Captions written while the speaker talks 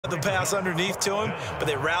The pass underneath to him, but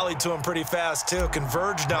they rallied to him pretty fast too,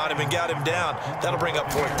 converged on him and got him down. That'll bring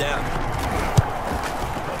up fourth down.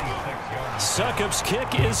 Succop's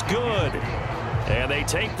kick is good, and they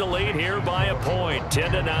take the lead here by a point,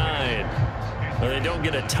 10-9. Well, they don't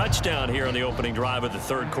get a touchdown here on the opening drive of the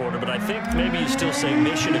third quarter, but I think maybe you still say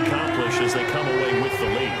mission accomplished as they come away with the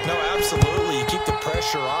lead. No, absolutely. You keep the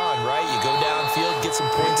pressure on, right? You go downfield, get some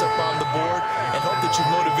points up on the board, and hope that you've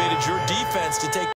motivated your defense to take